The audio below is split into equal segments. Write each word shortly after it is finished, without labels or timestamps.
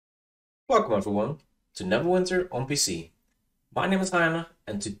Welcome everyone to Neverwinter on PC. My name is Hannah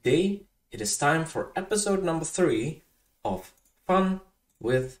and today it is time for episode number 3 of Fun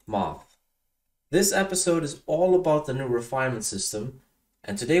with Math. This episode is all about the new refinement system,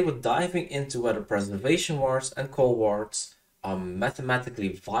 and today we're diving into whether preservation wards and coal wards are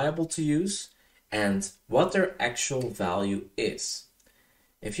mathematically viable to use and what their actual value is.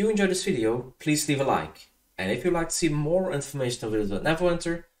 If you enjoyed this video, please leave a like, and if you'd like to see more information on videos about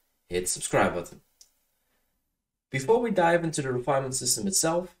Neverwinter, hit subscribe button. Before we dive into the refinement system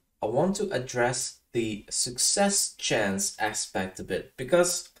itself, I want to address the success chance aspect a bit,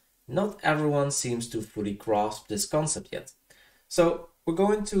 because not everyone seems to fully grasp this concept yet. So we're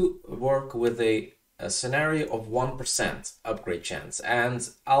going to work with a scenario of 1% upgrade chance, and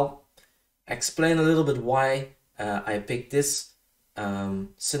I'll explain a little bit why I picked this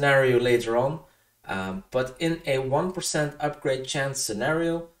scenario later on. But in a 1% upgrade chance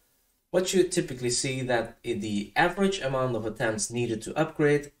scenario, what you typically see that the average amount of attempts needed to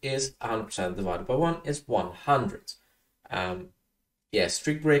upgrade is 100% divided by 1 is 100. Yeah,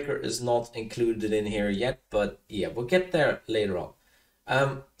 Streak Breaker is not included in here yet, but yeah, we'll get there later on.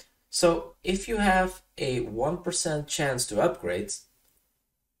 So if you have a 1% chance to upgrade,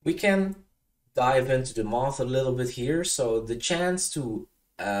 we can dive into the math a little bit here. So the chance to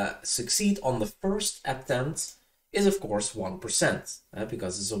succeed on the first attempt is of course 1%,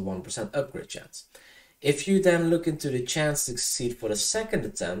 because it's a 1% upgrade chance. If you then look into the chance to succeed for the second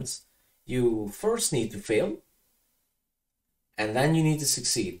attempt, you first need to fail, and then you need to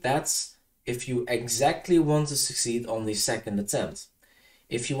succeed. That's if you exactly want to succeed on the second attempt.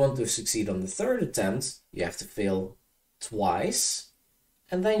 If you want to succeed on the third attempt, you have to fail twice,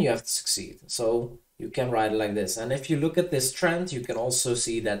 and then you have to succeed. So you can write it like this. And if you look at this trend, you can also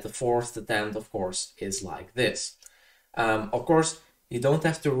see that the fourth attempt, of course, is like this. Of course, you don't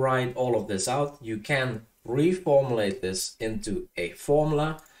have to write all of this out. You can reformulate this into a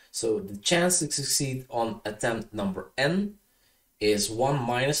formula. So the chance to succeed on attempt number n is 1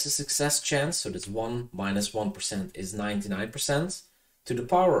 minus the success chance. So this 1 minus 1% is 99% to the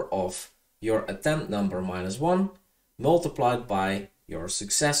power of your attempt number minus 1 multiplied by your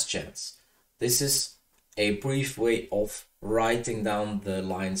success chance. This is a brief way of writing down the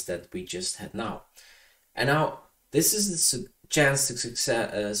lines that we just had now. And now this is the chance to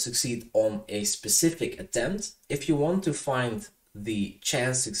succeed on a specific attempt. If you want to find the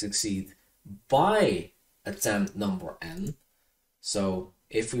chance to succeed by attempt number n, so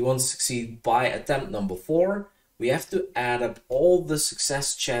if we want to succeed by attempt number 4, we have to add up all the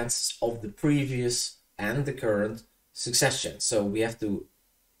success chances of the previous and the current success chance. So we have to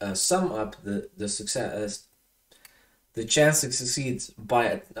sum up the chance to succeed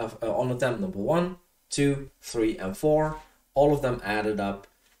by on attempt number 1, 2, 3, and 4. All of them added up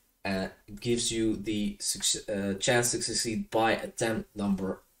gives you the chance to succeed by attempt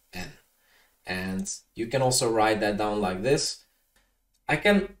number n. And you can also write that down like this. I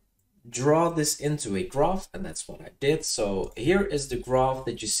can draw this into a graph, and that's what I did. So here is the graph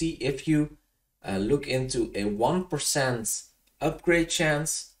that you see if you look into a 1% upgrade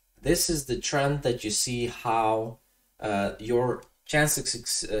chance. This is the trend that you see how your chance to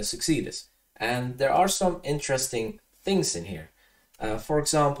succeed is. And there are some interesting things in here. For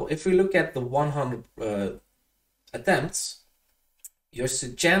example, if we look at the 100 attempts, your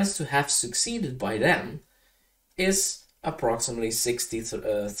chance to have succeeded by then is approximately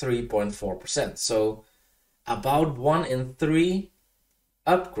 63.4%. So about 1 in 3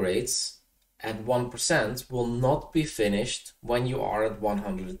 upgrades at 1% will not be finished when you are at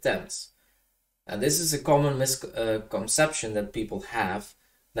 100 attempts. And this is a common misconception that people have,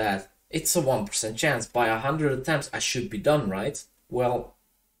 that it's a 1% chance. By 100 attempts, I should be done, right? Well,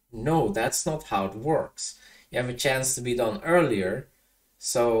 no, that's not how it works. You have a chance to be done earlier,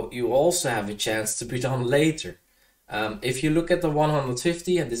 so you also have a chance to be done later. If you look at the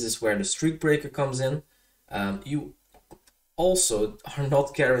 150, and this is where the streak breaker comes in, you also are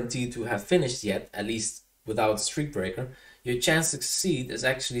not guaranteed to have finished yet, at least without the streak breaker. Your chance to succeed is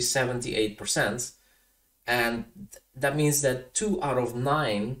actually 78%, and that means that 2 out of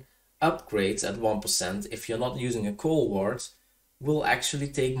 9 upgrades at 1%, if you're not using a coal ward, will actually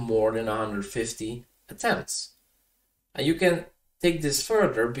take more than 150 attempts. And you can take this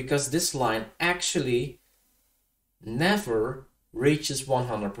further, because this line actually never reaches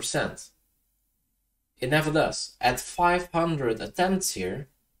 100%. It never does. At 500 attempts here,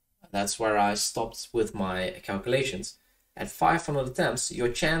 that's where I stopped with my calculations. At 500 attempts, your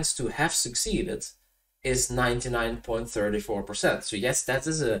chance to have succeeded is 99.34%. So yes, that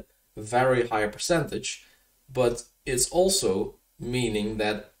is a very high percentage, but it's also meaning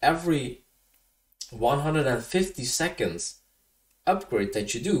that every 150 seconds upgrade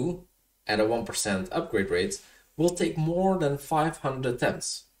that you do at a 1% upgrade rate will take more than 500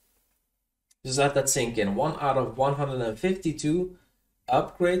 attempts. Just let that sink in. 1 out of 152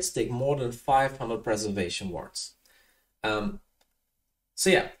 upgrades take more than 500 preservation wards. So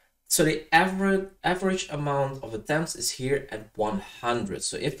yeah, so the average amount of attempts is here at 100.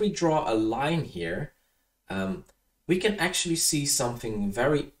 So if we draw a line here, we can actually see something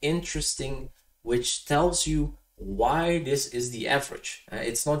very interesting, which tells you why this is the average.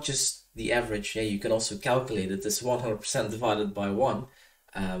 It's not just the average. Yeah, you can also calculate it as 100% divided by 1.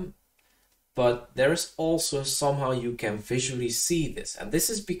 But there's also somehow you can visually see this. And this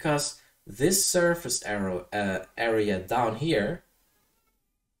is because this surface area down here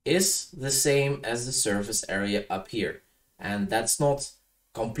is the same as the surface area up here. And that's not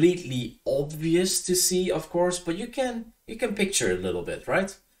completely obvious to see, of course, but you can picture it a little bit,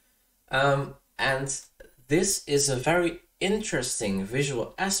 right? And this is a very interesting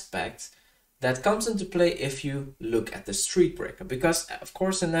visual aspect that comes into play if you look at the streak breaker, because of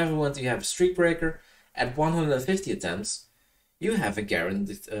course in Neverwinter you have a streak breaker. At 150 attempts you have a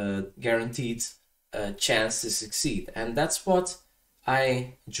guaranteed chance to succeed, and that's what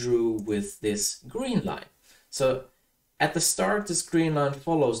I drew with this green line. So at the start this green line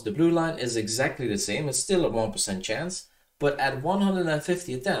follows the blue line, is exactly the same, it's still a 1% chance, but at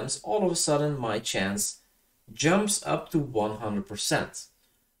 150 attempts all of a sudden my chance jumps up to 100%.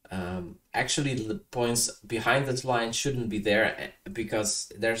 Actually, the points behind that line shouldn't be there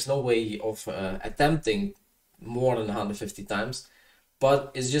because there's no way of attempting more than 150 times, but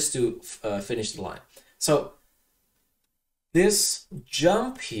it's just to finish the line. So this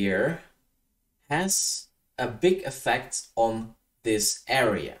jump here has a big effect on this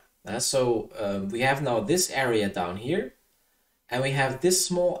area. So we have now this area down here, and we have this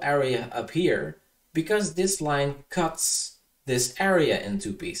small area up here, because this line cuts this area in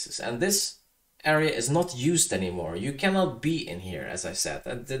two pieces, and this area is not used anymore. You cannot be in here, as I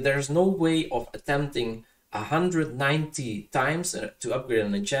said. There's no way of attempting 190 times to upgrade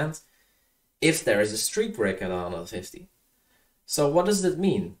an enchant if there is a streak break at 150. So what does that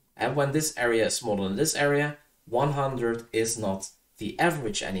mean? And when this area is smaller than this area, 100 is not the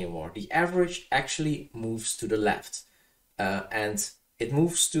average anymore. The average actually moves to the left, and it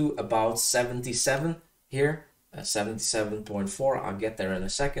moves to about 77 here, 77.4. I'll get there in a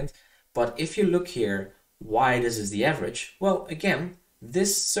second. But if you look here, why this is the average? Well, again,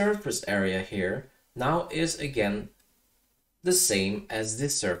 this surface area here now is again the same as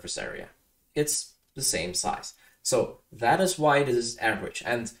this surface area. It's the same size. So that is why this is average.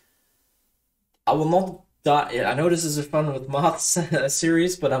 And I will not dive, I know this is a fun with maths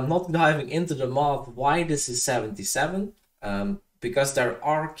series, but I'm not diving into the math why this is 77, because there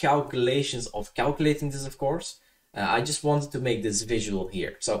are calculations of calculating this, of course. I just wanted to make this visual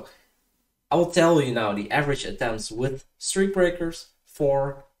here. So I will tell you now the average attempts with streak breakers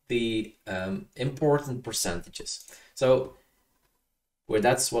for the important percentages. So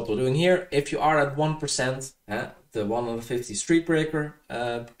that's what we're doing here. If you are at 1%, the 150 streak breaker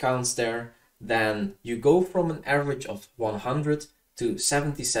counts there, then you go from an average of 100 to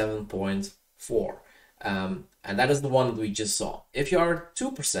 77.4. And that is the one that we just saw. If you are at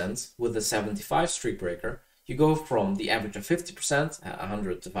 2% with a 75 streak breaker, you go from the average of 50%,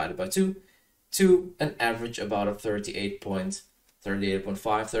 100 divided by 2, to an average about of 38.5,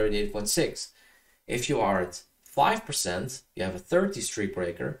 38.6. If you are at 5%, you have a 30 streak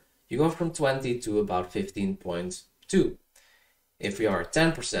breaker, you go from 20 to about 15.2. If you are at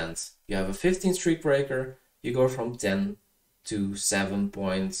 10%, you have a 15 streak breaker, you go from 10 to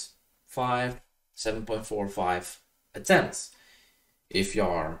 7.5, 7.45 attempts. If you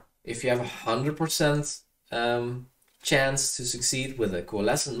have a 100% chance to succeed with a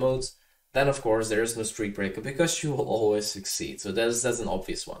coalescent mode, then of course there is no streak breaker because you will always succeed. So that's an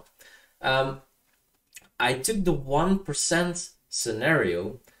obvious one. I took the 1%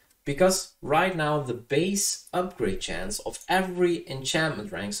 scenario because right now the base upgrade chance of every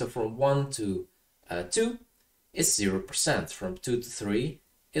enchantment rank, so from 1 to 2 is 0%, from 2 to 3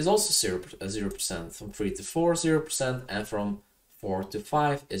 is also 0%, from 3 to 4 0%, and from 4 to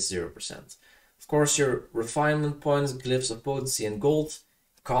 5 is 0%. Of course, your refinement points, glyphs of potency, and gold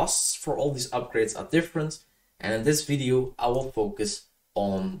costs for all these upgrades are different, and in this video I will focus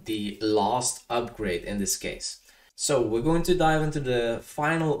on the last upgrade in this case. So we're going to dive into the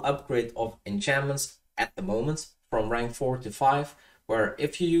final upgrade of enchantments at the moment from rank 4 to 5, where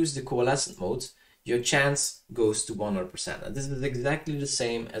if you use the coalescent mode, your chance goes to 100%. And this is exactly the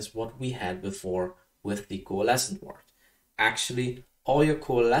same as what we had before with the coalescent ward. actually all your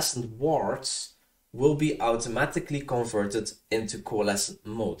coalescent wards will be automatically converted into coalescent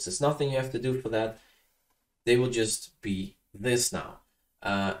motes. There's nothing you have to do for that. They will just be this now.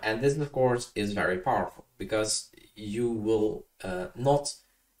 And this, of course, is very powerful because you will not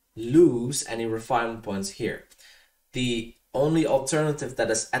lose any refinement points here. The only alternative that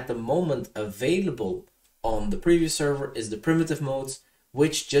is at the moment available on the previous server is the primitive modes,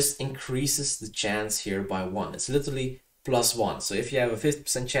 which just increases the chance here by 1. It's literally +1. So if you have a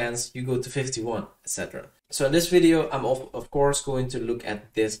 50% chance, you go to 51, etc. So in this video, I'm of course going to look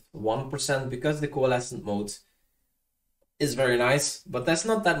at this 1% because the coalescent mode is very nice, but that's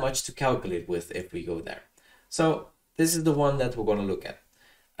not that much to calculate with if we go there. So this is the one that we're going to look at.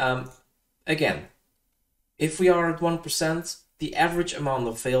 Again, if we are at 1%, the average amount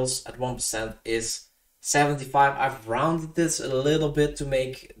of fails at 1% is 75. I've rounded this a little bit to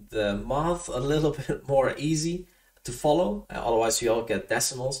make the math a little bit more easy to follow. Otherwise, you all get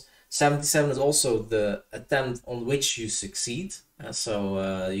decimals. 77 is also the attempt on which you succeed.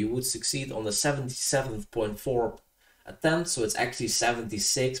 So you would succeed on the 77.4 attempt. So it's actually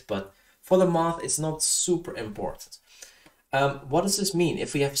 76, but for the math, it's not super important. What does this mean?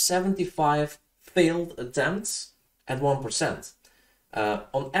 If we have 75 failed attempts at 1%,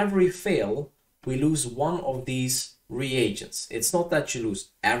 on every fail, we lose one of these reagents. It's not that you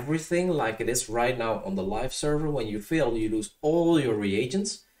lose everything like it is right now on the live server. When you fail, you lose all your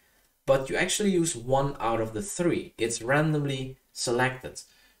reagents, but you actually use 1 out of the 3. It's randomly selected.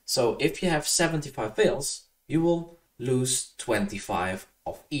 So if you have 75 fails, you will lose 25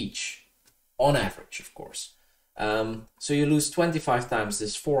 of each, on average, of course. So you lose 25 times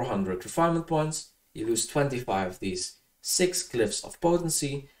this 400 refinement points, you lose 25 of these 6 glyphs of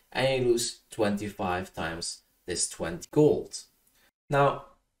potency, and you lose 25 times this 20 gold. Now,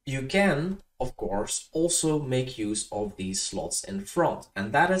 you can, of course, also make use of these slots in front,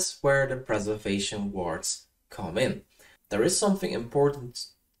 and that is where the preservation wards come in. There is something important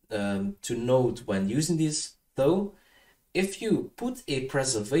to note when using these, though. If you put a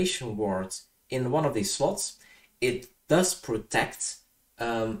preservation ward in one of these slots, it does protect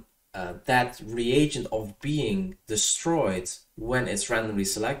that reagent of being destroyed when it's randomly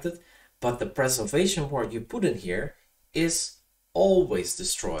selected, but the preservation ward you put in here is always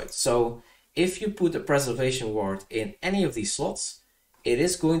destroyed. So if you put a preservation ward in any of these slots, it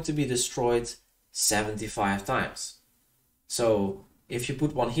is going to be destroyed 75 times. So if you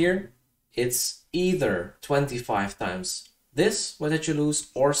put one here, it's either 25 times this that you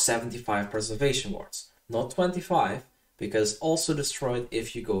lose or 75 preservation wards. Not 25, because also destroyed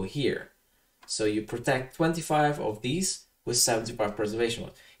if you go here. So you protect 25 of these with 75 preservation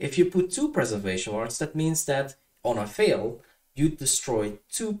wards. If you put 2 preservation wards, that means that on a fail, you destroy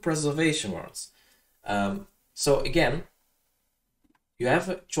 2 preservation wards. So again, you have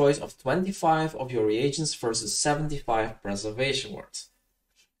a choice of 25 of your reagents versus 75 preservation wards.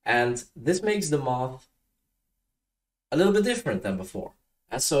 And this makes the math a little bit different than before.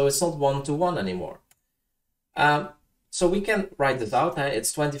 And so it's not 1-to-1 anymore. So we can write this out.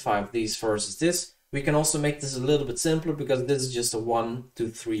 It's 25 of these versus this. We can also make this a little bit simpler because this is just a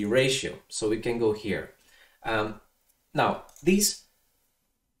 1-to-3 ratio. So we can go here. Now, these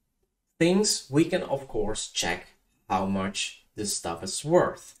things, we can of course check how much this stuff is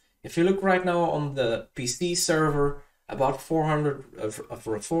worth. If you look right now on the PC server, about 400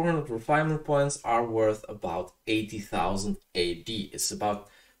 refinement points are worth about 80,000 AD. It's about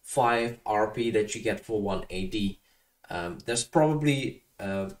 5 RP that you get for 1 AD. There's probably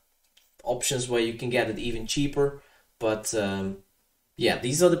options where you can get it even cheaper, but yeah,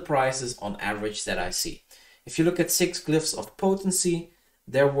 these are the prices on average that I see. If you look at 6 glyphs of potency,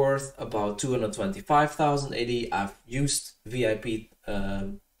 they're worth about 225,000 AD. I've used VIP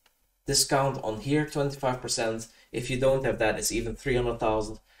discount on here, 25%. If you don't have that, it's even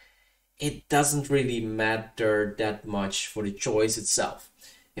 300,000. It doesn't really matter that much for the choice itself.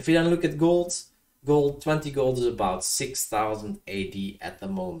 If you then look at gold, 20 gold is about 6,000 AD at the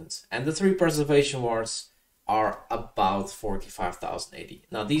moment. And the 3 preservation wards are about 45,000 AD.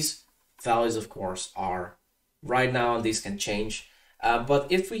 Now these values, of course, are right now, and these can change.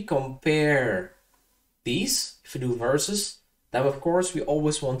 But if we compare these, if we do versus, then of course we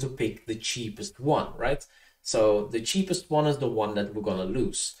always want to pick the cheapest one, right? So the cheapest one is the one that we're gonna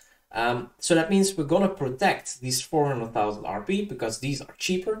lose. So that means we're gonna protect these 400,000 RP because these are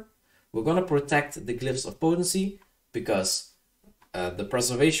cheaper. We're gonna protect the glyphs of potency because the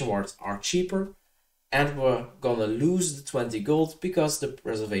preservation wards are cheaper. And we're gonna lose the 20 gold because the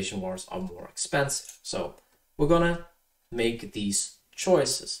preservation wards are more expensive. So we're gonna make these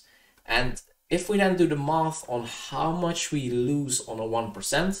choices. And If we then do the math on how much we lose on a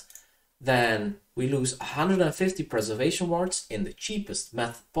 1%, then we lose 150 preservation wards in the cheapest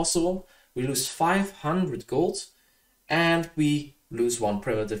method possible. We lose 500 gold, and we lose 1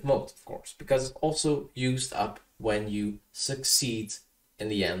 primitive mote, of course, because it's also used up when you succeed in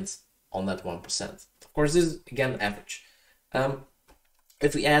the end on that 1%. Of course, this is again average.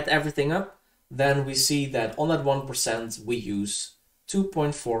 If we add everything up, then we see that on that 1% we use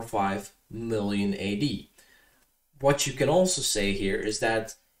 2.45 million AD. What you can also say here is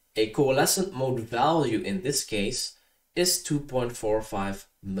that a coalescent mode value in this case is 2.45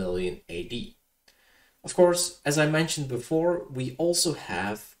 million AD. Of course, as I mentioned before, we also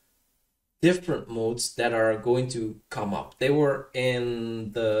have different modes that are going to come up. They were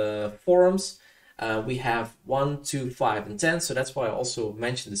in the forums. We have 1, 2, 5, and 10, so that's why I also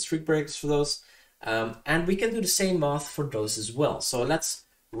mentioned the streak breakers for those. And we can do the same math for those as well. So let's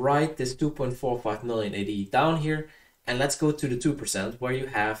write this 2.45 million AD down here, and let's go to the 2%, where you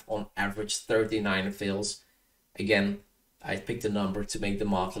have on average 39 fails. Again, I picked a number to make the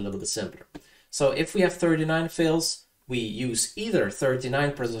math a little bit simpler. So if we have 39 fails, we use either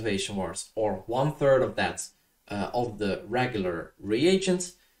 39 preservation wards or 1/3 of that of the regular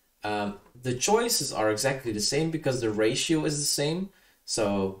reagent. The choices are exactly the same because the ratio is the same.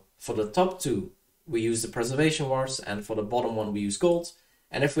 So for the top two, we use the preservation wards, and for the bottom one, we use gold.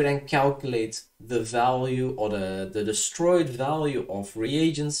 And if we then calculate the value or the destroyed value of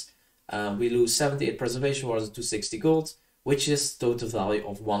reagents, we lose 78 preservation wards and 260 gold, which is total value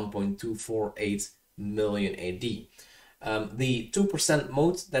of 1.248 million AD. The 2%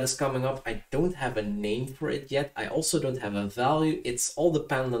 mode that is coming up, I don't have a name for it yet. I also don't have a value. It's all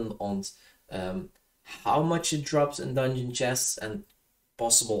dependent on how much it drops in dungeon chests and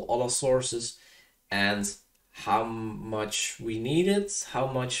possible other sources, and how much we need it, how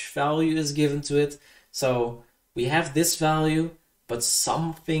much value is given to it. So we have this value, but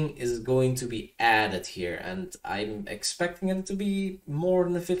something is going to be added here, and I'm expecting it to be more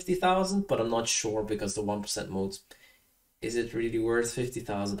than 50,000, but I'm not sure because the 1% mode, is it really worth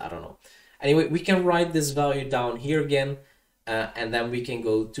 50,000? I don't know. Anyway, we can write this value down here again, and then we can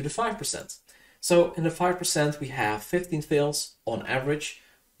go to the 5%. So in the 5%, we have 15 fails on average,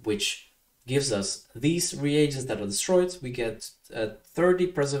 which gives us these reagents that are destroyed. We get 30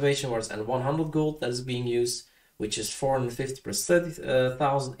 preservation wards and 100 gold that is being used, which is 450 plus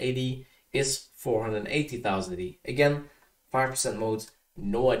 30,000 AD is 480,000 AD. Again, 5% mode,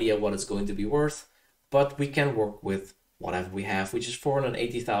 no idea what it's going to be worth, but we can work with whatever we have, which is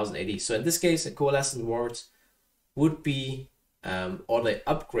 480,000 AD. So in this case, a coalescent ward would be, or the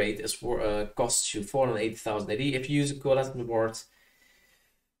upgrade is costs you 480,000 AD. If you use a coalescent ward,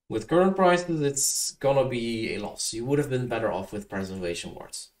 with current prices, it's gonna be a loss. You would have been better off with preservation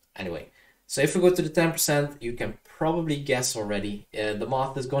wards. Anyway, so if we go to the 10%, you can probably guess already. The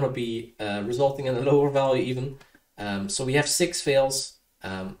math is gonna be resulting in a lower value even. So we have 6 fails.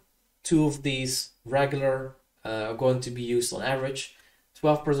 2 of these regular are going to be used on average.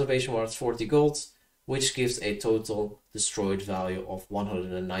 12 preservation wards, 40 gold, which gives a total destroyed value of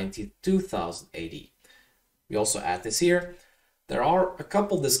 192,000 AD. We also add this here. There are a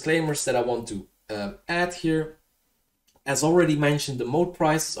couple disclaimers that I want to add here. As already mentioned, the mode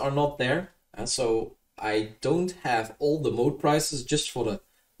prices are not there. So I don't have all the mode prices just for the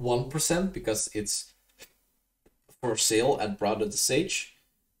 1% because it's for sale at Brother the Sage.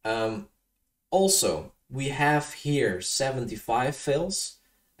 Also, we have here 75 fails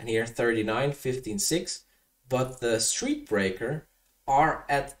and here 39, 15, 6. But the Street Breaker are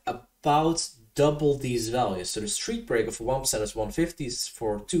at about double these values. So the Street Breaker for 1% is 150,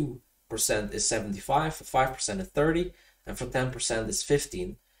 for 2% is 75, for 5% is 30, and for 10% is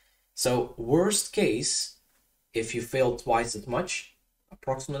 15. So worst case, if you fail twice as much,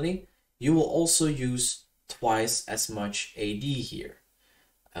 approximately, you will also use twice as much AD here.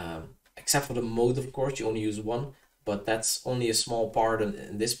 Except for the mode, of course, you only use 1, but that's only a small part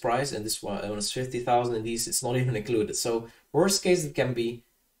in this price, and this one is 50,000, and these it's not even included. So worst case, it can be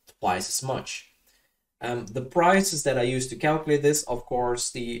twice as much. The prices that I use to calculate this, of course,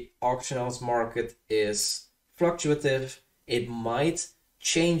 the auction house market is fluctuative. It might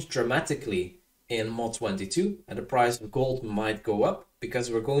change dramatically in Mod 22, and the price of gold might go up because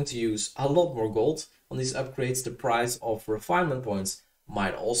we're going to use a lot more gold on these upgrades. The price of refinement points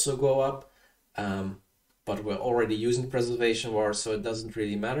might also go up, but we're already using preservation wars, so it doesn't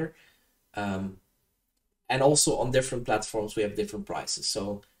really matter. And also on different platforms, we have different prices.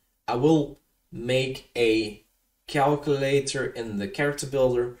 So I will make a calculator in the character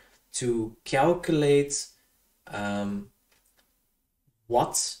builder to calculate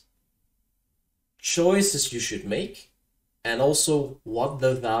what choices you should make, and also what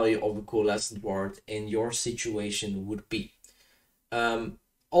the value of a coalescent ward in your situation would be.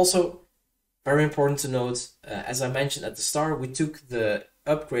 Also, very important to note, as I mentioned at the start, we took the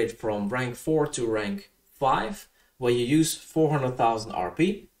upgrade from rank 4 to rank 5, where you use 400,000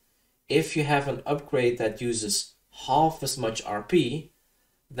 RP. If you have an upgrade that uses half as much RP,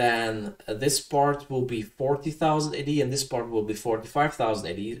 then this part will be 40,000 AD and this part will be 45,000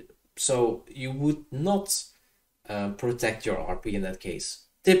 AD. So you would not protect your RP in that case,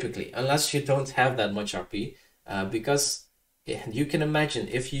 typically, unless you don't have that much RP, because you can imagine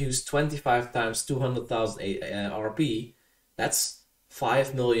if you use 25 times 200,000 RP, that's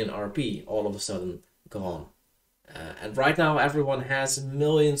 5 million RP all of a sudden gone. And right now everyone has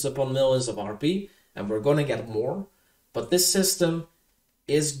millions upon millions of RP, and we're gonna get more, but this system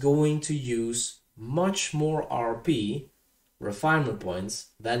is going to use much more RP refinement points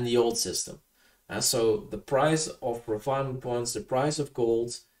than the old system. So the price of refinement points, the price of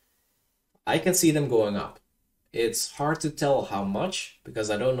gold, I can see them going up. It's hard to tell how much, because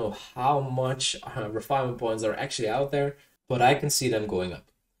I don't know how much refinement points are actually out there, but I can see them going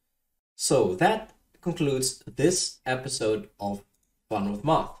up. So that concludes this episode of Fun with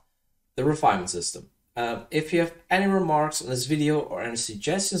Math, the refinement system. If you have any remarks on this video or any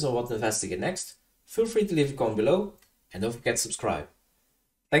suggestions on what to investigate next, feel free to leave a comment below, and don't forget to subscribe.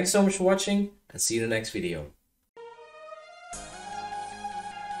 Thanks so much for watching, and see you in the next video.